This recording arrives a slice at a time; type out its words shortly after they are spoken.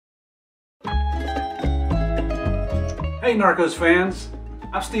Hey Narcos fans,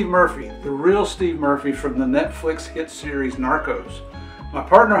 I'm Steve Murphy, the real Steve Murphy from the Netflix hit series Narcos. My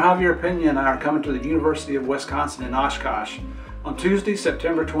partner Javier Peña and I are coming to the University of Wisconsin in Oshkosh on Tuesday,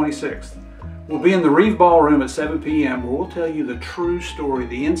 September 26th. We'll be in the Reeve Ballroom at 7 p.m. where we'll tell you the true story,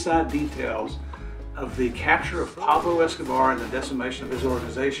 the inside details of the capture of Pablo Escobar and the decimation of his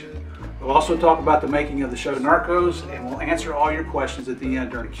organization. We'll also talk about the making of the show Narcos, and we'll answer all your questions at the end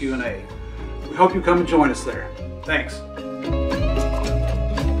during a Q&A. We hope you come and join us there. Thanks.